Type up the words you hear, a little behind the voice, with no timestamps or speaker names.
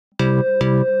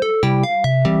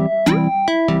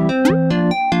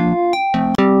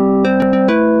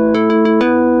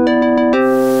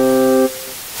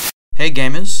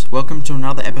welcome to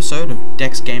another episode of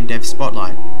Dex Game Dev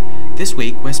Spotlight. This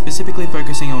week we're specifically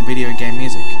focusing on video game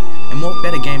music, and what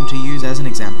better game to use as an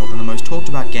example than the most talked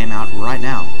about game out right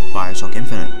now, BioShock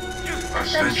Infinite.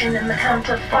 Ascension in the count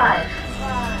of 5.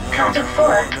 Count of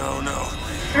 4. No.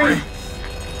 3,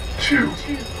 2,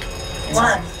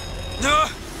 1. No!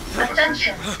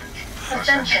 Ascension.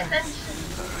 Ascension.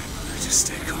 Just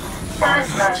stay calm.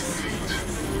 5,000 feet.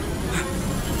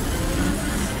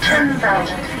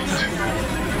 10,000 feet.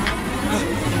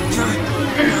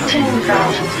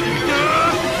 15,000 feet.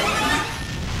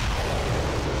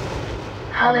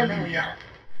 Hallelujah.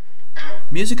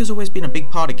 Music has always been a big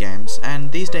part of games,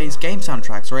 and these days game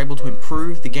soundtracks are able to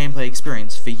improve the gameplay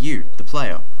experience for you, the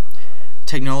player.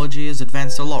 Technology has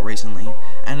advanced a lot recently,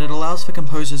 and it allows for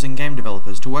composers and game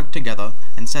developers to work together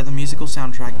and set the musical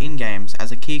soundtrack in games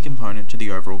as a key component to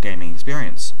the overall gaming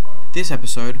experience. This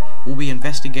episode will be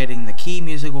investigating the key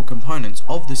musical components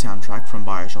of the soundtrack from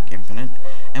BioShock Infinite,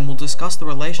 and we'll discuss the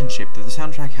relationship that the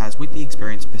soundtrack has with the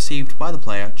experience perceived by the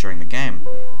player during the game.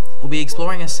 We'll be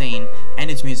exploring a scene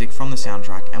and its music from the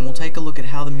soundtrack, and we'll take a look at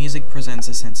how the music presents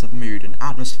a sense of mood and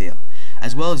atmosphere,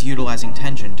 as well as utilising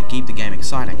tension to keep the game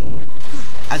exciting.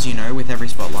 As you know, with every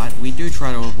spotlight, we do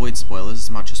try to avoid spoilers as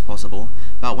much as possible,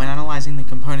 but when analysing the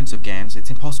components of games,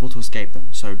 it's impossible to escape them,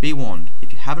 so be warned,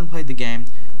 if you haven't played the game,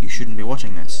 you shouldn't be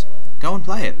watching this. Go and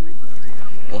play it!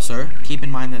 Also, keep in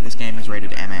mind that this game is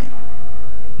rated MA.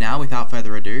 Now, without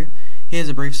further ado, here's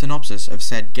a brief synopsis of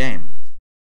said game.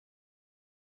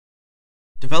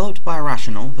 Developed by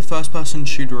Irrational, the first-person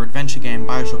shooter adventure game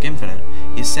BioShock Infinite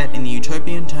is set in the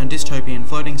utopian-turned-dystopian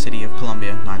floating city of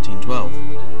Columbia,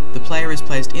 1912. The player is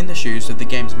placed in the shoes of the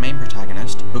game's main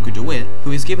protagonist, Booker DeWitt,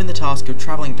 who is given the task of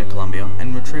travelling to Columbia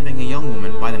and retrieving a young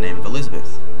woman by the name of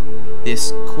Elizabeth.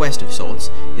 This quest of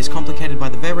sorts is complicated by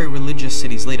the very religious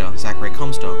city's leader, Zachary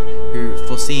Comstock, who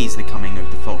foresees the coming of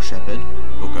the false shepherd,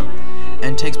 Booker,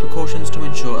 and takes precautions to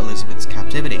ensure Elizabeth's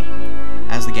captivity.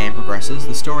 As the game progresses,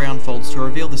 the story unfolds to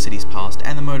reveal the city's past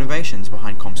and the motivations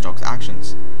behind Comstock's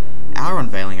actions. Our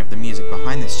unveiling of the music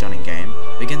behind this stunning game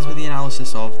begins with the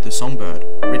analysis of The Songbird,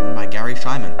 written by Gary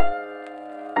Scheinman.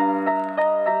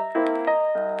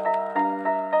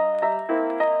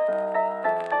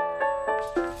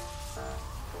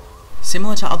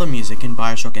 Similar to other music in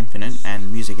BioShock Infinite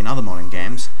and music in other modern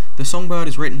games, The Songbird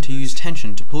is written to use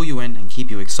tension to pull you in and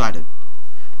keep you excited.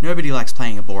 Nobody likes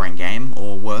playing a boring game,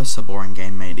 or worse, a boring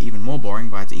game made even more boring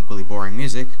by its equally boring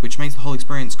music, which makes the whole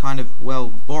experience kind of,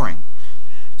 well, boring.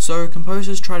 So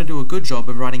composers try to do a good job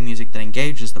of writing music that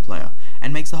engages the player,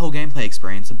 and makes the whole gameplay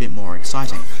experience a bit more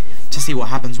exciting. To see what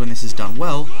happens when this is done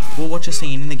well, we'll watch a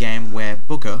scene in the game where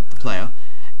Booker, the player,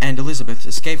 and Elizabeth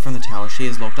escape from the tower she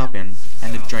is locked up in,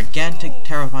 and a gigantic,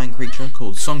 terrifying creature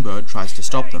called Songbird tries to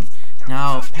stop them.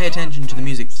 Now, pay attention to the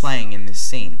music playing in this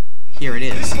scene. Here it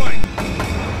is. This way!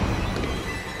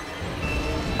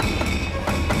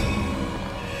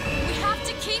 We have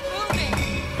to keep moving.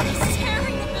 He's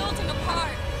tearing the building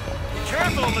apart. Be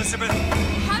careful, Elizabeth!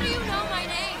 How do you know my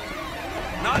name?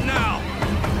 Not now!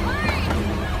 Hurry!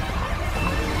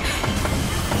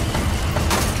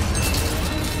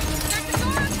 There's a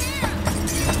door up here!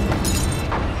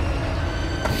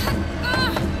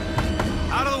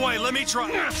 Out of the way, let me try!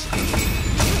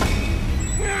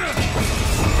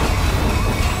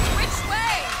 Which way?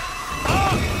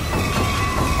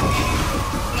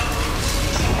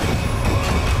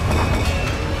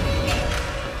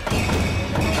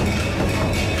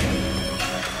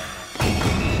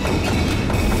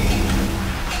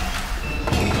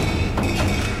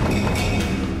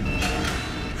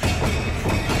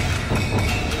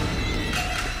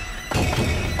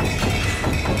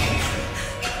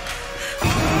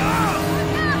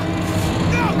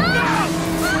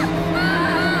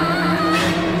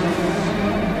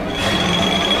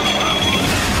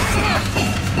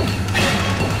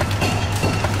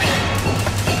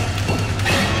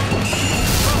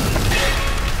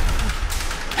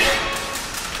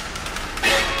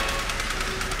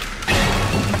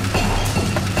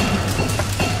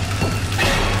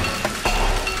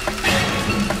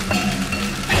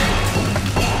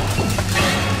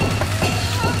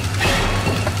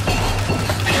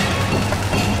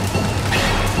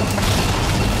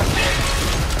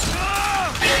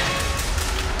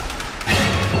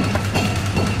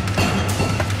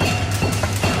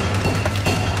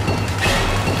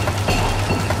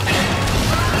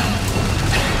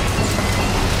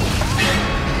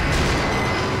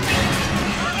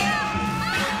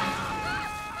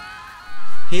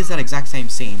 Here's that exact same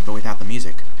scene, but without the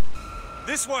music.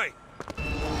 This way!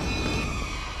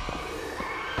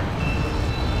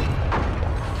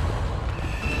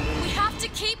 We have to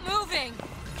keep moving.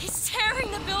 He's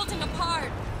tearing the building apart.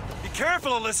 Be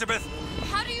careful, Elizabeth!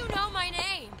 How do you know my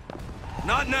name?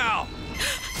 Not now!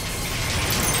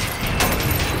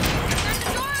 There's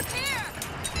a door up here!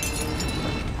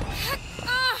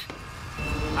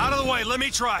 Out of the way, let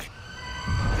me try!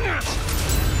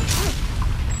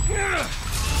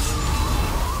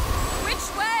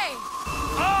 Which way?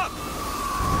 Up!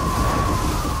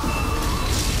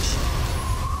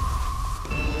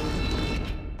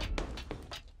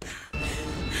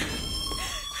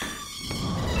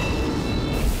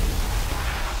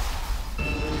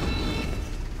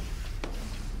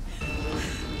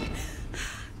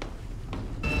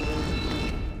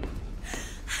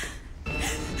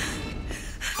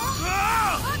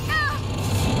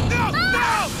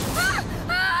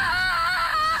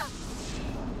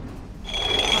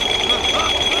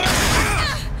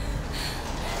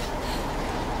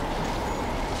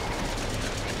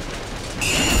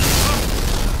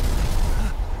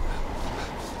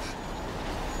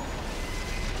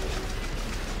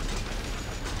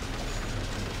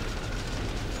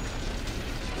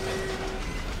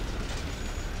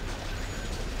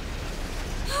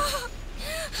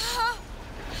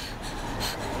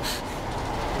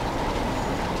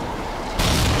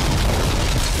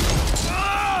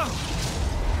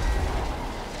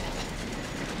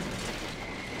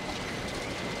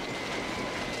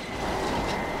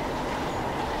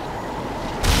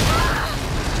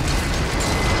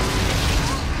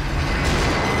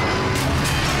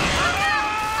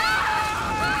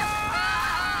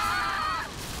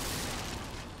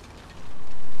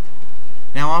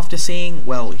 Now after seeing,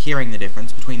 well, hearing the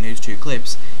difference between those two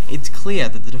clips, it's clear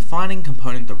that the defining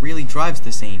component that really drives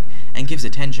the scene and gives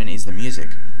it tension is the music.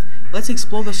 Let's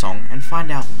explore the song and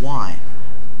find out why.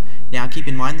 Now keep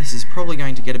in mind this is probably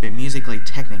going to get a bit musically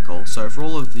technical, so for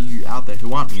all of you out there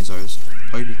who aren't musos,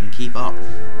 hope you can keep up.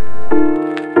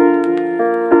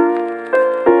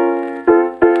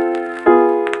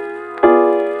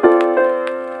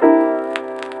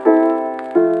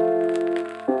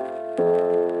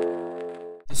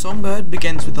 The songbird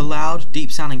begins with a loud,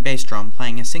 deep-sounding bass drum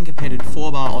playing a syncopated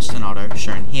 4-bar ostinato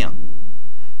shown here.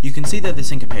 You can see that the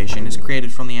syncopation is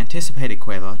created from the anticipated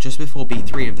quaver just before beat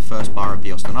 3 of the first bar of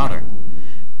the ostinato.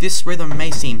 This rhythm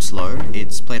may seem slow,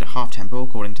 it's played at half tempo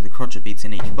according to the crotchet beats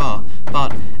in each bar,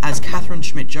 but as Catherine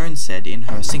Schmidt-Jones said in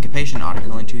her syncopation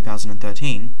article in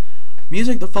 2013,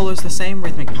 music that follows the same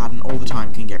rhythmic pattern all the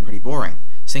time can get pretty boring.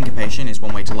 Syncopation is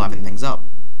one way to liven things up.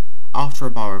 After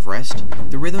a bar of rest,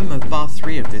 the rhythm of bar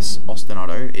 3 of this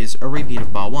ostinato is a repeat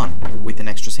of bar 1, with an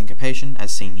extra syncopation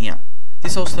as seen here.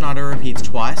 This ostinato repeats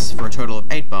twice for a total of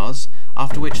 8 bars,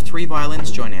 after which 3 violins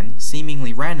join in,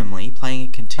 seemingly randomly playing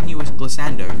a continuous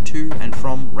glissando to and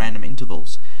from random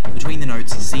intervals, between the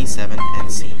notes C7 and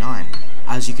C9.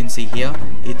 As you can see here,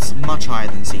 it's much higher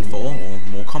than C4, or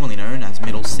more commonly known as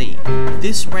middle C.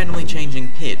 This randomly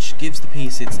changing pitch gives the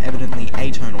piece its evidently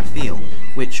atonal feel,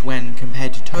 which when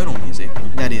compared to tonal music,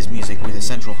 that is music with a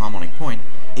central harmonic point,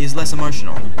 is less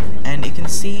emotional, and it can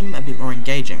seem a bit more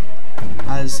engaging.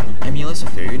 As Emilissa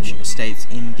Fuge states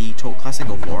in the Talk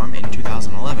Classical forum in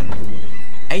 2011,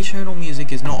 atonal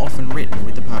music is not often written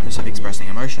with the purpose of expressing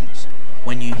emotions.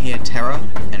 When you hear terror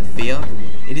and fear,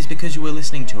 it is because you were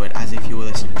listening to it as if you were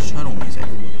listening to tonal music.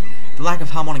 The lack of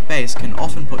harmonic bass can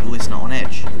often put the listener on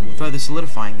edge, further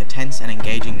solidifying the tense and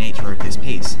engaging nature of this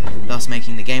piece, thus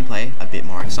making the gameplay a bit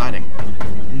more exciting.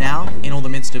 Now, in all the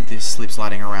midst of this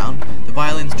slip-sliding around, the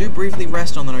violins do briefly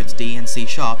rest on the notes D and C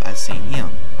sharp as seen here.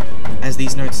 As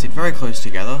these notes sit very close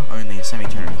together, only a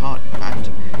semitone apart in fact,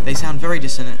 they sound very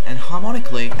dissonant and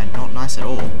harmonically and not nice at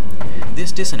all.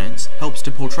 This dissonance helps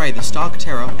to portray the stark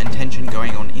terror and tension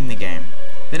going on in the game.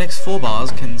 The next 4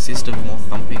 bars consist of more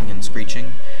thumping and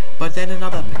screeching, but then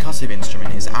another percussive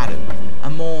instrument is added, a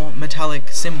more metallic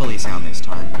cymbal-y sound this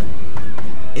time.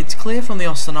 It's clear from the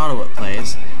ostinato it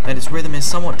plays that its rhythm is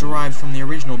somewhat derived from the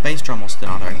original bass drum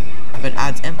ostinato, but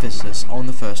adds emphasis on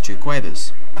the first 2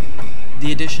 quavers.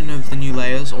 The addition of the new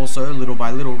layers also little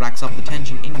by little racks up the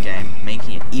tension in-game,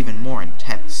 making it even more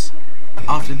intense.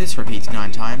 After this repeats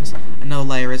 9 times, another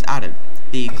layer is added.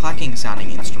 The clacking sounding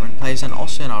instrument plays an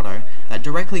ostinato that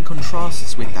directly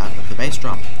contrasts with that of the bass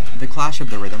drum. The clash of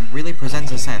the rhythm really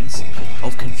presents a sense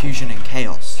of confusion and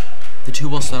chaos. The 2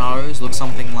 ostinatos look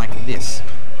something like this.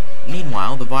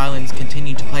 Meanwhile, the violins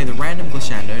continue to play the random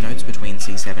glissando notes between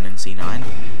C7 and C9,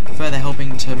 further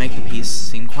helping to make the piece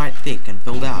seem quite thick and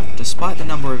filled out, despite the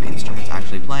number of instruments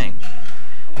actually playing.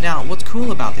 Now, what's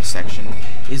cool about this section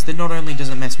is that not only does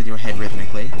it mess with your head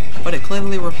rhythmically, but it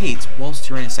cleverly repeats whilst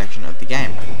you're in a section of the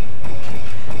game.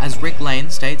 As Rick Lane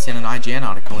states in an IGN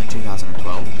article in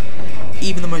 2012,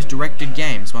 even the most directed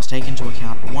games must take into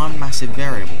account one massive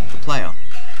variable, the player.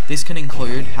 This can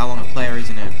include how long a player is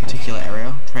in a particular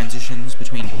area, transitions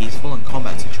between peaceful and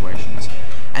combat situations,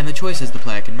 and the choices the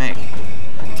player can make.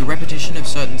 The repetition of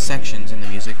certain sections in the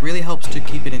music really helps to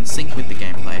keep it in sync with the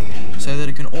gameplay, so that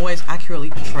it can always accurately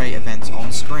portray events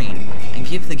on screen, and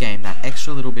give the game that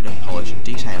extra little bit of polish and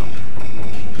detail.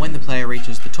 When the player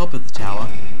reaches the top of the tower,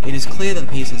 it is clear that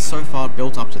the piece has so far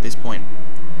built up to this point.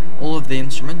 All of the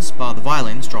instruments, bar the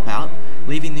violins, drop out,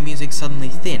 leaving the music suddenly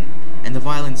thin, and the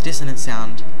violin's dissonant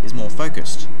sound is more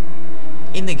focused.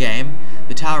 In the game,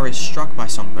 the tower is struck by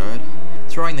Songbird,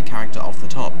 throwing the character off the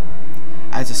top.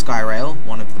 As a sky rail,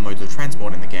 one of the modes of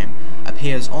transport in the game,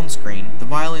 appears on screen, the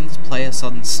violins play a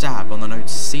sudden stab on the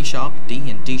notes C sharp, D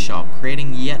and D sharp,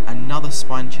 creating yet another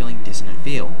spine-chilling dissonant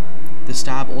feel. The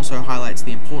stab also highlights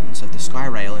the importance of the sky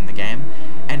rail in the game,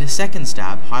 and a second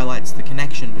stab highlights the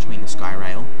connection between the sky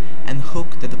rail and the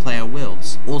hook that the player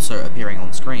wields, also appearing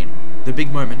on screen. The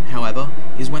big moment, however,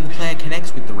 is when the player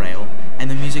connects with the rail and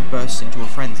the music bursts into a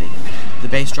frenzy. The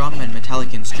bass drum and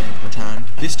metallic instrument return,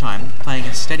 this time playing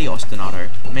a steady ostinato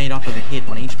made up of a hit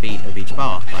on each beat of each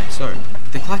bar, like so.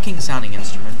 The clacking sounding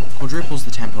instrument quadruples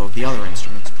the tempo of the other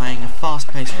instruments, playing a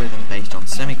fast-paced rhythm based on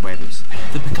semiquavers.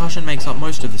 The percussion makes up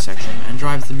most of the section and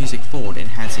drives the music forward,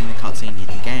 enhancing the cutscene in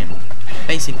the game.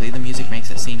 Basically, the music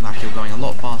makes it seem like you're going a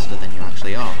lot faster than you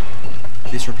actually are.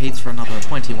 This repeats for another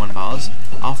 21 bars,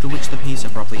 after which the piece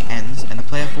abruptly ends and the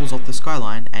player falls off the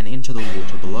skyline and into the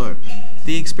water below.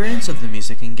 The experience of the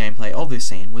music and gameplay of this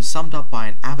scene was summed up by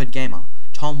an avid gamer,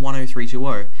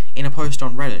 Tom10320, in a post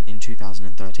on Reddit in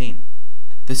 2013.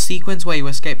 The sequence where you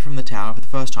escape from the tower for the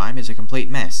first time is a complete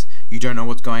mess. You don't know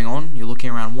what's going on, you're looking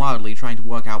around wildly trying to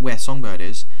work out where Songbird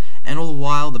is, and all the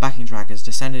while the backing track has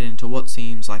descended into what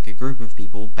seems like a group of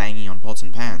people banging on pots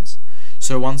and pans.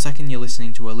 So one second you're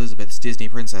listening to Elizabeth's Disney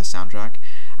Princess soundtrack,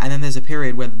 and then there's a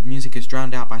period where the music is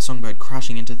drowned out by Songbird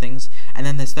crashing into things, and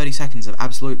then there's 30 seconds of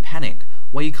absolute panic,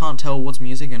 where you can't tell what's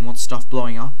music and what's stuff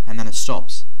blowing up, and then it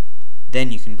stops.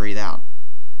 Then you can breathe out.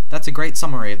 That's a great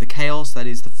summary of the chaos that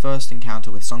is the first encounter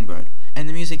with Songbird, and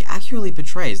the music accurately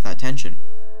portrays that tension.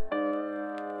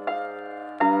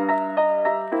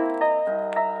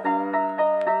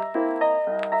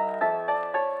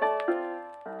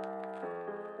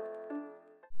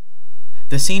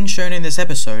 The scene shown in this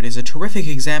episode is a terrific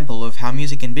example of how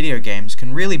music in video games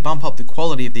can really bump up the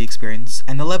quality of the experience,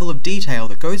 and the level of detail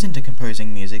that goes into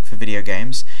composing music for video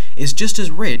games is just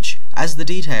as rich as the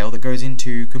detail that goes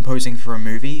into composing for a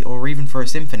movie or even for a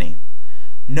symphony.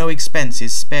 No expense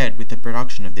is spared with the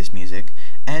production of this music,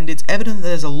 and it's evident that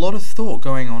there's a lot of thought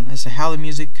going on as to how the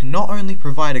music can not only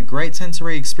provide a great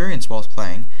sensory experience whilst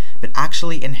playing, but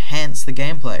actually enhance the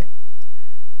gameplay.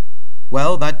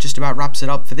 Well, that just about wraps it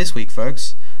up for this week,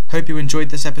 folks. Hope you enjoyed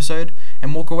this episode,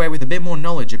 and walk away with a bit more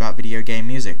knowledge about video game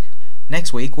music.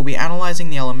 Next week, we'll be analysing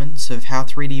the elements of how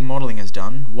 3D modelling is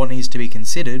done, what needs to be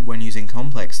considered when using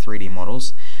complex 3D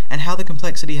models, and how the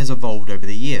complexity has evolved over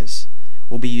the years.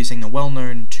 We'll be using the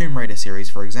well-known Tomb Raider series,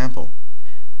 for example.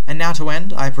 And now to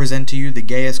end, I present to you the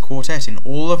gayest quartet in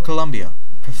all of Colombia,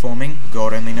 performing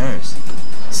God Only Knows.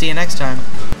 See you next time.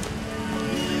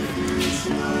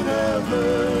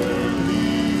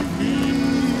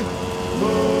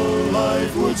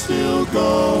 Life would still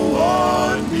go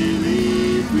on,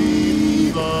 believe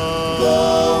me.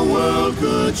 The world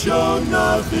could show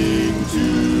nothing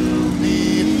to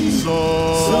me.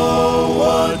 So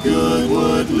what good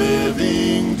would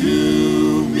living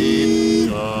do me?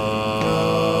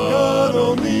 God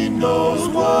only knows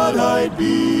what I'd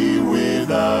be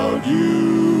without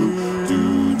you.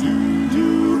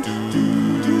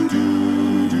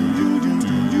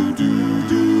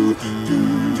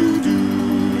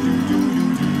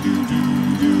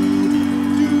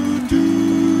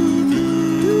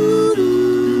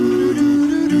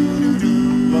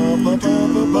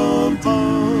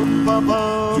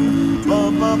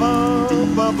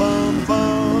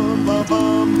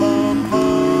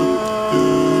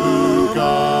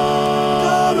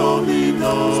 God only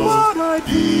knows what I'd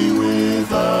be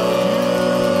without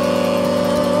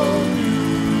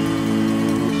you.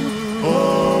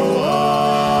 Oh,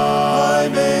 I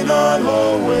may not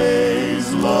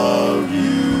always love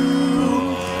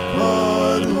you,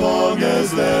 but long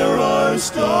as there are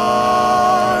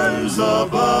stars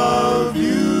above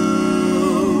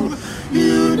you,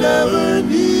 you never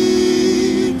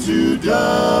need to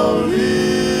doubt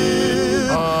it.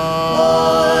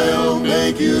 I'll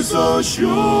make you feel so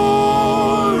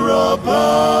sure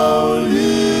about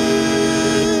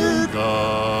it.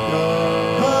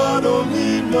 God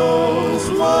only knows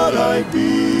what I'd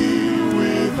be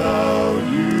without